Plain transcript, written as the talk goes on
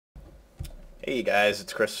Hey guys,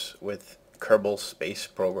 it's Chris with Kerbal Space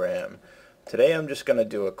Program. Today I'm just going to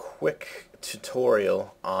do a quick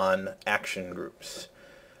tutorial on action groups.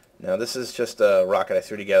 Now this is just a rocket I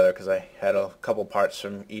threw together because I had a couple parts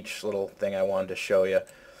from each little thing I wanted to show you.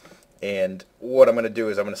 And what I'm going to do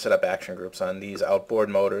is I'm going to set up action groups on these outboard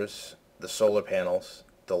motors, the solar panels,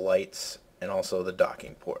 the lights, and also the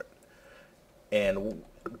docking port. And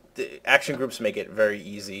the action groups make it very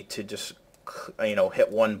easy to just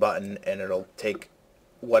hit one button and it'll take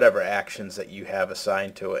whatever actions that you have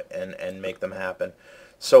assigned to it and make them happen.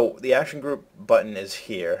 So the action group button is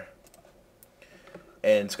here,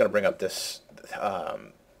 and it's going to bring up this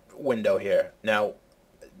window here. Now,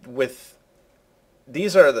 with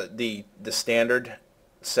these are the standard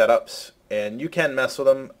setups, and you can mess with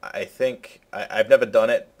them. I think I've never done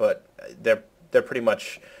it, but they're pretty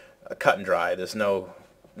much cut and dry. There's no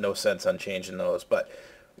sense on changing those. But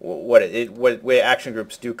where action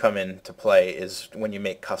groups do come into play is when you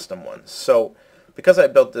make custom ones. So because I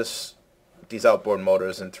built these outboard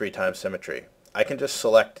motors in 3x symmetry, I can just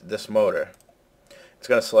select this motor. It's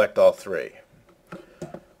going to select all three.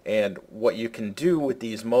 And what you can do with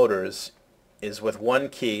these motors is with one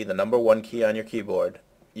key, the number 1 key on your keyboard,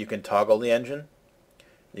 you can toggle the engine,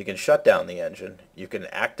 you can shut down the engine, you can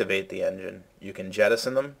activate the engine, you can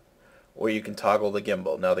jettison them, or you can toggle the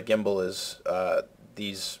gimbal. Now the gimbal is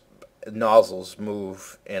these nozzles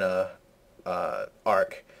move in a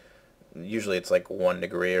arc. Usually it's like 1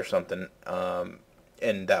 degree or something,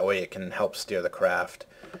 and that way it can help steer the craft.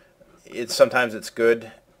 Sometimes it's good.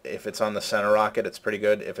 If it's on the center rocket, it's pretty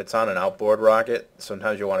good. If it's on an outboard rocket,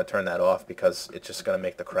 sometimes you want to turn that off because it's just going to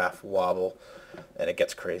make the craft wobble and it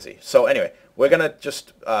gets crazy. So anyway, we're going to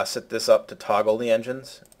just set this up to toggle the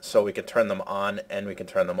engines so we can turn them on and we can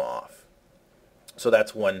turn them off. So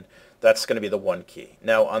that's going to be the 1 key.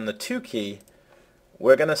 Now on the 2 key,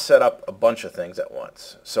 we're going to set up a bunch of things at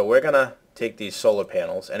once. So we're going to take these solar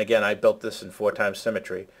panels, and again, I built this in 4x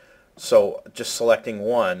symmetry. So just selecting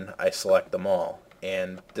one, I select them all.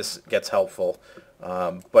 And this gets helpful,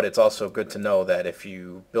 but it's also good to know that if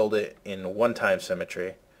you build it in 1x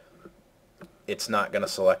symmetry, it's not going to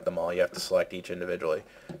select them all. You have to select each individually.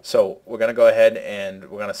 So we're going to go ahead and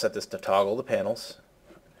we're going to set this to toggle the panels.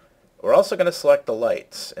 We're also going to select the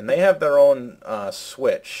lights, and they have their own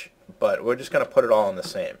switch, but we're just going to put it all in the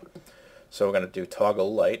same. So we're going to do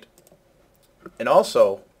toggle light, and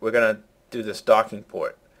also we're going to do this docking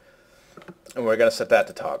port, and we're going to set that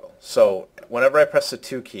to toggle. So whenever I press the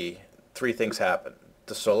 2 key, 3 things happen.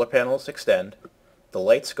 The solar panels extend, the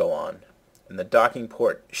lights go on, and the docking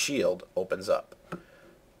port shield opens up.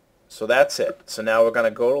 So that's it. So now we're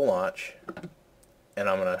going to go to launch, and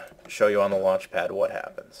I'm going to show you on the launch pad what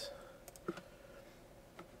happens.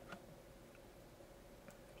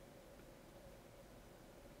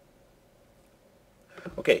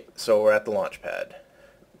 Okay, so we're at the launch pad.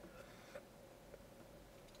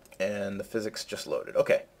 And the physics just loaded.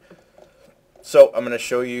 Okay, so I'm going to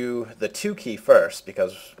show you the 2 key first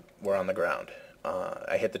because we're on the ground.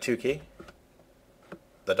 I hit the 2 key,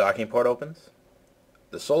 the docking port opens,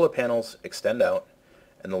 the solar panels extend out,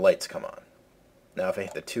 and the lights come on. Now if I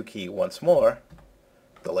hit the 2 key once more,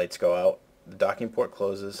 the lights go out, the docking port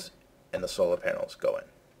closes, and the solar panels go in.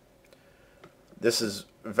 This is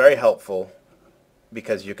very helpful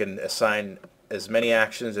because you can assign as many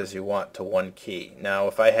actions as you want to 1 key. Now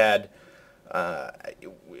if I had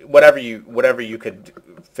whatever you could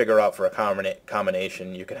figure out for a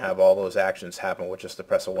combination, you can have all those actions happen with just the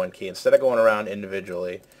press of 1 key instead of going around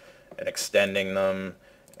individually and extending them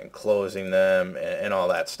and closing them and all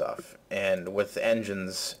that stuff. And with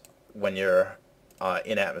engines, when you're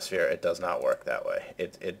in atmosphere, it does not work that way.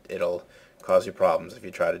 It'll cause you problems if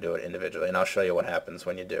you try to do it individually, and I'll show you what happens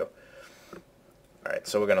when you do. Alright,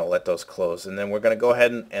 so we're going to let those close, and then we're going to go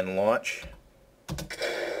ahead and launch.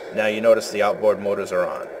 Now you notice the outboard motors are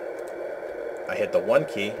on. I hit the 1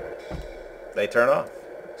 key, they turn off.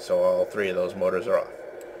 So all 3 of those motors are off.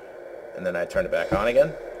 And then I turn it back on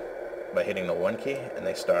again by hitting the 1 key, and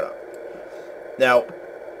they start up. Now,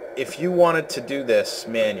 if you wanted to do this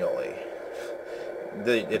manually,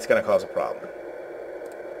 it's going to cause a problem.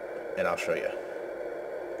 And I'll show you.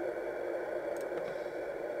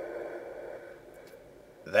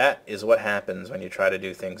 That is what happens when you try to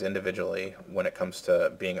do things individually when it comes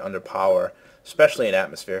to being under power, especially in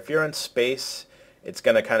atmosphere. If you're in space, it's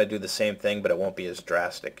going to kind of do the same thing, but it won't be as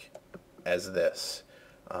drastic as this.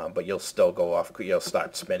 But you'll still go off, you'll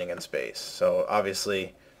start spinning in space. So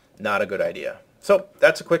obviously not a good idea. So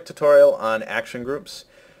that's a quick tutorial on action groups.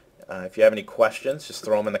 If you have any questions, just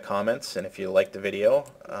throw them in the comments. And if you like the video,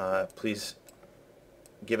 please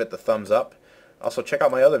give it the thumbs up. Also, check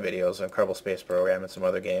out my other videos on Kerbal Space Program and some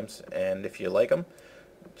other games. And if you like them,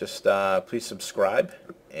 just please subscribe,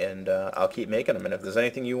 and I'll keep making them. And if there's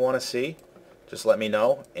anything you want to see, just let me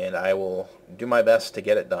know, and I will do my best to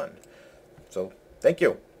get it done. So, thank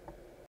you.